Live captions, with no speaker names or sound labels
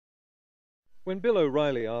When Bill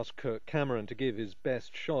O'Reilly asked Kirk Cameron to give his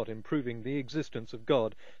best shot in proving the existence of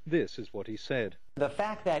God, this is what he said. The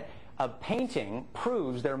fact that a painting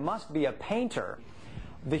proves there must be a painter,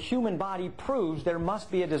 the human body proves there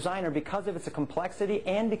must be a designer because of its complexity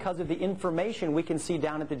and because of the information we can see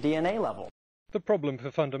down at the DNA level. The problem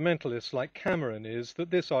for fundamentalists like Cameron is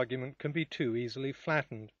that this argument can be too easily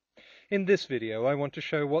flattened. In this video, I want to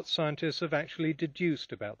show what scientists have actually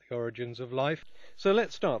deduced about the origins of life. So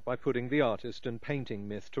let's start by putting the artist and painting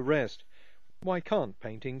myth to rest. Why can't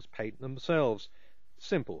paintings paint themselves?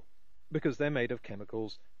 Simple. Because they're made of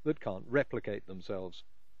chemicals that can't replicate themselves.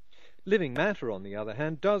 Living matter, on the other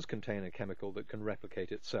hand, does contain a chemical that can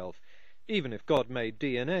replicate itself. Even if God made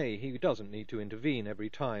DNA, he doesn't need to intervene every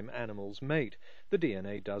time animals mate. The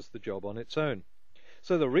DNA does the job on its own.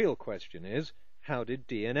 So the real question is, how did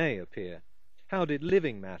DNA appear? How did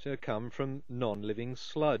living matter come from non-living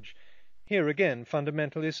sludge? Here again,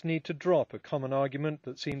 fundamentalists need to drop a common argument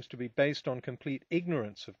that seems to be based on complete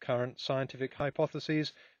ignorance of current scientific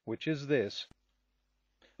hypotheses, which is this.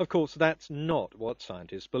 Of course, that's not what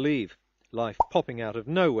scientists believe. Life popping out of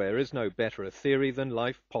nowhere is no better a theory than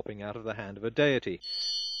life popping out of the hand of a deity.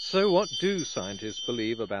 So what do scientists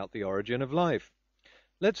believe about the origin of life?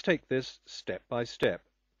 Let's take this step by step.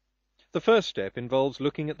 The first step involves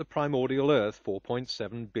looking at the primordial Earth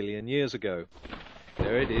 4.7 billion years ago.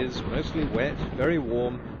 There it is, mostly wet, very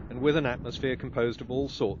warm, and with an atmosphere composed of all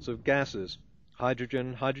sorts of gases.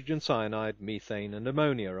 Hydrogen, hydrogen cyanide, methane, and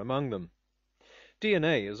ammonia among them.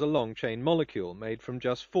 DNA is a long-chain molecule made from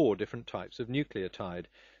just 4 different types of nucleotide.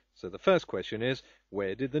 So the first question is,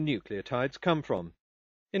 where did the nucleotides come from?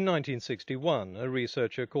 In 1961, a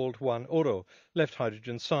researcher called Juan Oro left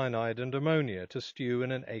hydrogen cyanide and ammonia to stew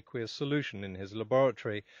in an aqueous solution in his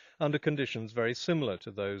laboratory under conditions very similar to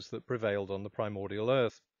those that prevailed on the primordial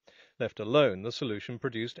Earth. Left alone, the solution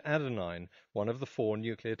produced adenine, one of the 4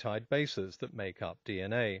 nucleotide bases that make up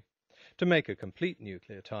DNA. To make a complete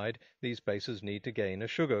nucleotide, these bases need to gain a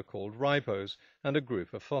sugar called ribose and a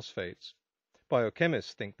group of phosphates.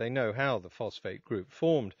 Biochemists think they know how the phosphate group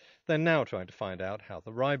formed. They're now trying to find out how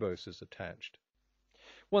the ribose is attached.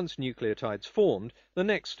 Once nucleotides formed, the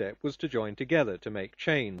next step was to join together to make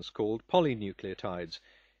chains called polynucleotides.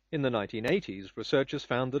 In the 1980s, researchers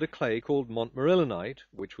found that a clay called montmorillonite,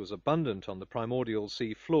 which was abundant on the primordial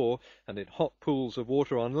sea floor and in hot pools of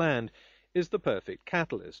water on land, is the perfect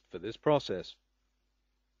catalyst for this process.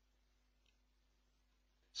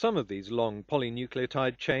 Some of these long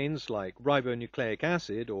polynucleotide chains, like ribonucleic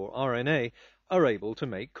acid or RNA, are able to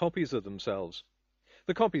make copies of themselves.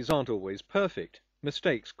 The copies aren't always perfect.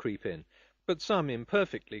 Mistakes creep in, but some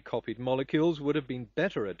imperfectly copied molecules would have been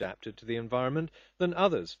better adapted to the environment than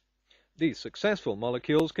others. These successful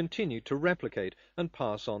molecules continue to replicate and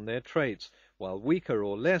pass on their traits, while weaker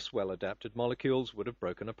or less well-adapted molecules would have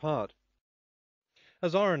broken apart.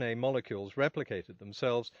 As RNA molecules replicated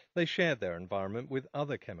themselves, they shared their environment with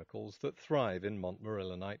other chemicals that thrive in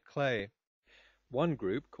montmorillonite clay. One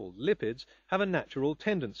group, called lipids, have a natural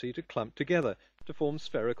tendency to clump together to form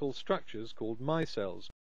spherical structures called micelles.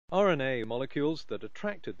 RNA molecules that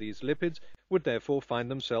attracted these lipids would therefore find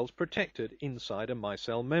themselves protected inside a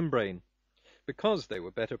micelle membrane. Because they were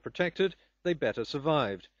better protected, they better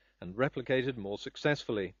survived and replicated more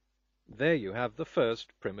successfully. There you have the first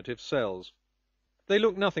primitive cells. They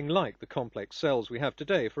look nothing like the complex cells we have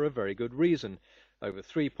today for a very good reason. Over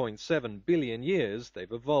 3.7 billion years they've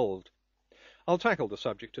evolved. I'll tackle the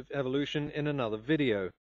subject of evolution in another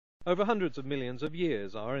video. Over hundreds of millions of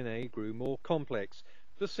years, RNA grew more complex.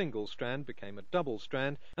 The single strand became a double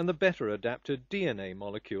strand, and the better adapted DNA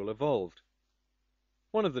molecule evolved.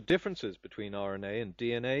 One of the differences between RNA and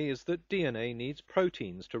DNA is that DNA needs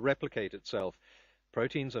proteins to replicate itself.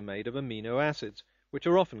 Proteins are made of amino acids, which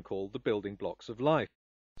are often called the building blocks of life.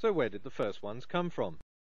 So where did the first ones come from?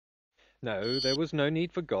 No, there was no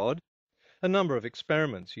need for God. A number of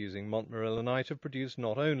experiments using montmorillonite have produced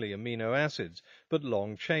not only amino acids, but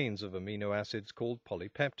long chains of amino acids called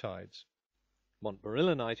polypeptides.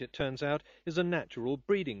 Montmorillonite, it turns out, is a natural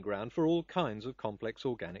breeding ground for all kinds of complex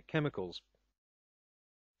organic chemicals.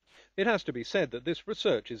 It has to be said that this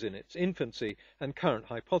research is in its infancy, and current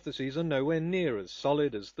hypotheses are nowhere near as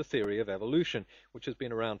solid as the theory of evolution, which has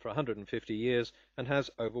been around for 150 years and has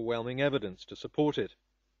overwhelming evidence to support it.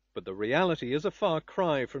 But the reality is a far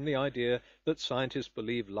cry from the idea that scientists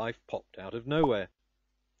believe life popped out of nowhere.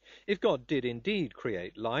 If God did indeed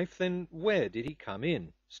create life, then where did he come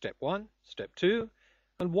in? Step 1, step 2,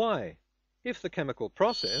 and why? If the chemical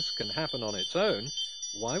process can happen on its own,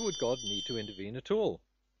 why would God need to intervene at all?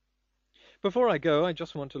 Before I go, I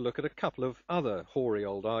just want to look at a couple of other hoary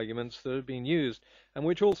old arguments that have been used and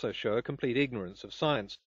which also show a complete ignorance of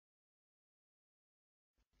science.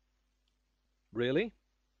 Really?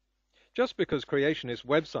 Just because creationist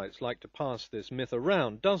websites like to pass this myth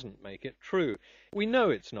around doesn't make it true. We know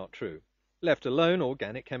it's not true. Left alone,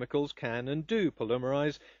 organic chemicals can and do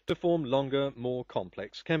polymerize to form longer, more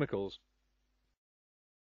complex chemicals.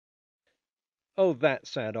 Oh, that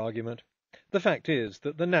sad argument. The fact is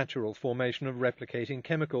that the natural formation of replicating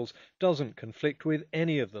chemicals doesn't conflict with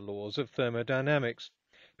any of the laws of thermodynamics.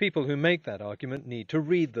 People who make that argument need to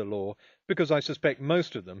read the law, because I suspect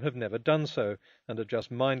most of them have never done so and are just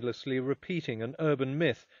mindlessly repeating an urban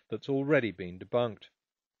myth that's already been debunked.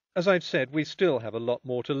 As I've said, we still have a lot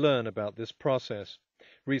more to learn about this process.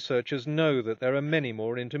 Researchers know that there are many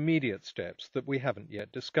more intermediate steps that we haven't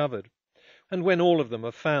yet discovered. And when all of them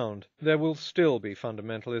are found, there will still be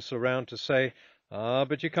fundamentalists around to say,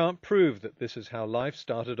 but you can't prove that this is how life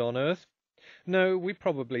started on Earth. No, we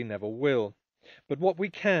probably never will. But what we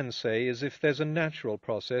can say is if there's a natural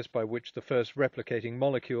process by which the first replicating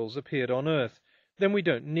molecules appeared on Earth, then we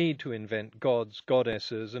don't need to invent gods,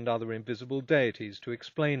 goddesses, and other invisible deities to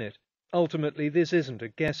explain it. Ultimately, this isn't a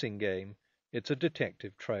guessing game. It's a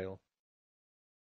detective trail.